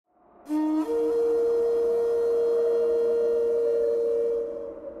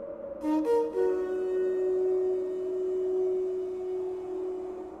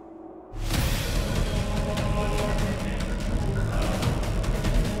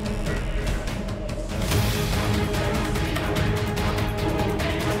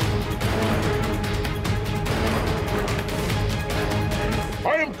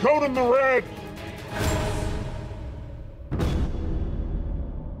Shoot in the red!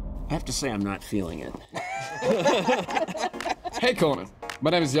 I have to say I'm not feeling it. Hey, Conan.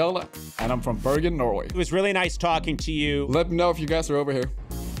 My name is Yola, and I'm from Bergen, Norway. It was really nice talking to you. Let me know if you guys are over here.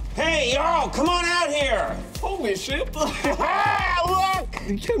 Hey, Jarl, come on out here! Holy shit! Ah, look!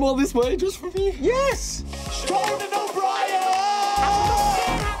 You came all this way just for me? Yes! Conan O'Brien!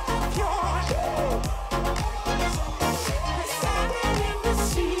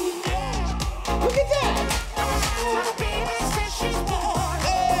 Look at that!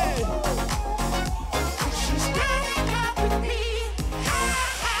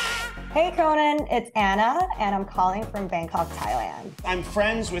 Hey Conan, it's Anna, and I'm calling from Bangkok, Thailand. I'm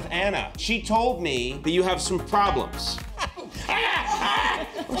friends with Anna. She told me that you have some problems.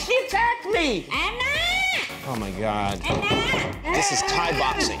 She attacked me! Anna! Oh my God. Anna! This is Thai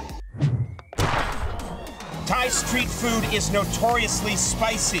boxing. Thai street food is notoriously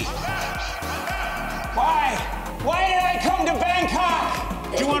spicy. Why? Why did I come to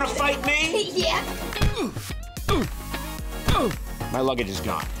Bangkok? Do you want to fight me? Yeah. My luggage is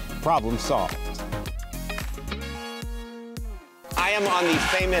gone. Problem solved. I am on the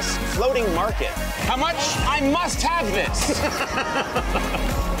famous floating market. How much? I must have this.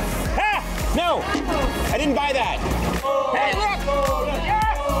 Ah, no, I didn't buy that. Hey, look!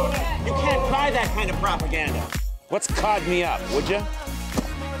 You can't buy that kind of propaganda. Let's cod me up, would you?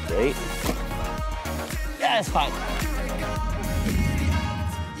 Great. Yeah, it's fine.